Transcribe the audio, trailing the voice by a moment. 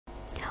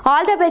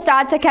All the best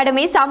arts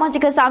academy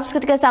సామాజిక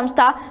సాంస్కృతిక సంస్థ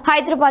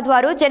హైదరాబాద్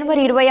వారు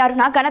జనవరి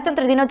 26న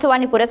గణతంత్ర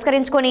దినోత్సవాన్ని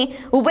పురస్కరించుకొని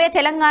ఉభయ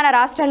తెలంగాణ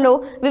రాష్ట్రాల్లో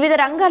వివిధ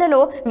రంగాలలో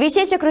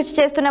విశేష కృషి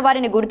చేస్తున్న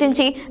వారిని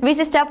గుర్తించి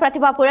విశిష్ట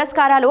ప్రతిభా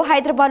పురస్కారాలు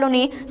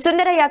హైదరాబాద్లోని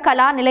సుందరయ్య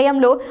కళా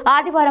నిలయంలో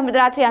ఆదివారం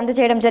రాత్రి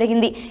అందజేయడం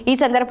జరిగింది. ఈ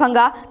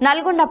సందర్భంగా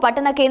నల్గొండ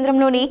పట్టణ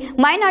కేంద్రంలోని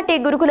మైనార్టీ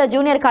గురుకుల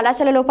జూనియర్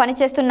కళాశాలలో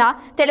పనిచేస్తున్న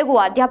తెలుగు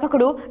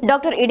అధ్యాపకుడు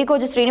డాక్టర్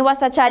ఇడికోజు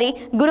శ్రీనివాసాచారి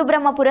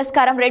గురుబ్రహ్మ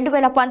పురస్కారం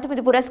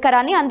 2019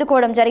 పురస్కారాన్ని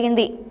అందుకోవడం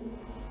జరిగింది.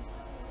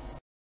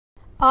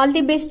 All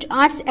the best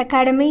arts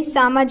academy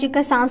సామాజిక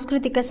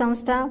సాంస్కృతిక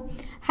సంస్థ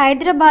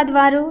హైదరాబాద్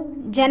వారు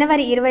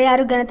జనవరి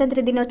 26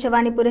 గణతంత్ర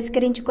దినోత్సవాన్ని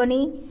పురస్కరించుకొని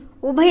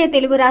ఉభయ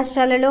తెలుగు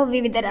రాష్ట్రాలలో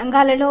వివిధ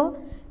రంగాలలో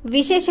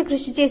విశేష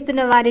కృషి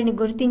చేస్తున్న వారిని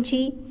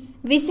గుర్తించి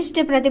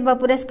విశిష్ట ప్రతిభ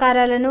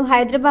పురస్కారాలను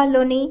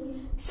హైదరాబాద్లోని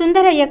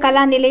సుందరయ్య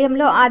కళా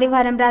నిలయంలో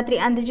ఆదివారం రాత్రి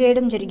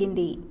అందజేయడం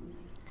జరిగింది.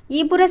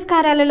 ఈ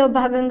పురస్కారాలలో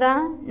భాగంగా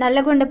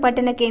నల్లగొండ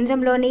పట్టణ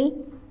కేంద్రంలోని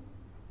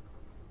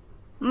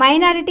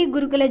మైనారిటీ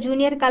గురుకుల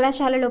జూనియర్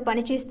కళాశాలలో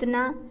పనిచేస్తున్న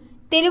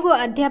తెలుగు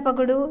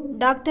అధ్యాపకుడు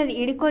డాక్టర్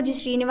ఇడికోజు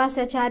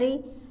శ్రీనివాసాచారి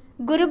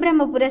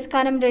గురుబ్రహ్మ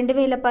పురస్కారం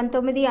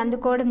 2019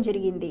 అందుకోవడం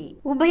జరిగింది.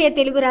 ఉభయ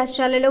తెలుగు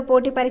రాష్ట్రాలలో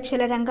పోటీ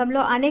పరీక్షల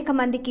రంగంలో అనేక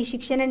మందికి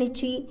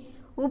శిక్షణనిచ్చి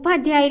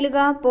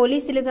ఉపాధ్యాయులుగా,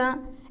 పోలీసులుగా,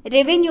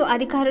 రెవెన్యూ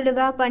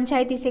అధికారులుగా,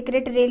 పంచాయతీ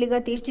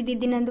సెక్రటరీలుగా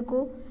తీర్చిదిద్దినందుకు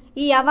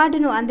ఈ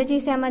అవార్డును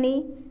అందజేశామని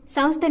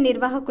సంస్థ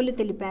నిర్వాహకులు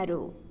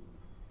తెలిపారు.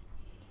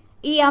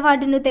 ఈ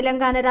అవార్డును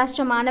తెలంగాణ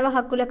రాష్ట్ర మానవ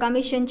హక్కుల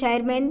commission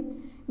chairman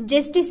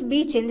justice B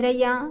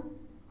Chandraiah,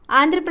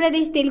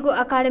 Andhra Pradesh Telugu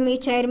academy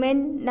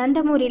chairman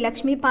Nandamuri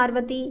Lakshmi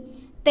Parvati,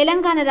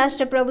 Telangana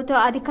రాష్ట్ర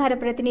ప్రభుత్వ అధికార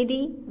ప్రతినిధి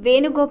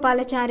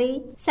వేణుగోపాలచారి,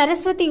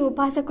 సరస్వతి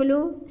ఉపాసకులు,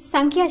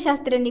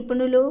 సంఖ్యాశాస్త్ర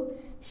నిపుణులు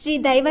శ్రీ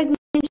దైవజ్ఞ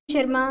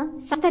శర్మ,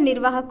 సంస్థ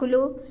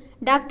నిర్వాహకులు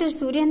డాక్టర్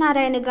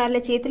సూర్యనారాయణ గార్ల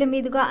చేతుల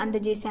మీదుగా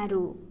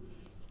అందజేశారు.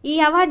 ఈ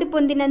అవార్డు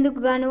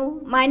పొందినందుకు గాను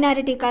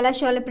మైనారిటీ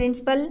కళాశాల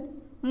ప్రిన్సిపల్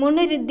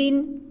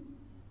మునిరుద్దీన్,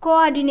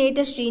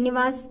 కోఆర్డినేటర్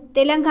శ్రీనివాస్,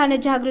 తెలంగాణ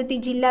జాగృతి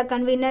జిల్లా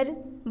కన్వీనర్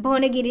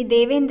భువనగిరి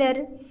దేవేందర్,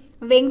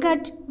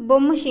 వెంకట్,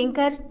 బొమ్ము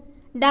శంకర్,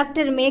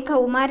 డాక్టర్ మేక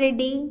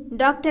ఉమారెడ్డి,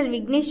 డాక్టర్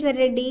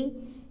విఘ్నేశ్వర్ రెడ్డి,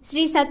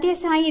 శ్రీ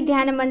సత్యసాయి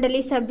ధ్యాన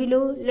మండలి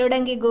సభ్యులు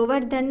లొడంగి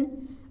గోవర్ధన్,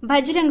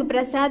 భజరంగ్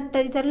ప్రసాద్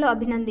తదితరులు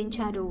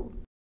అభినందించారు.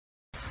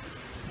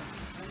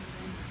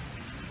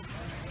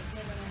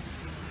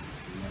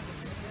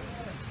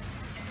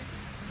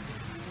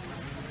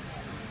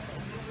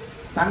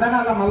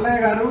 తండనాల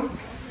మల్లయ్య గారు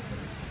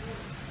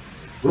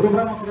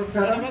గురుబ్రహ్మ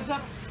పురస్కారం,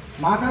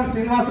 మాకన్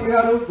శ్రీనివాసులు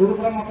గారు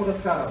గురుబ్రహ్మ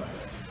పురస్కారం.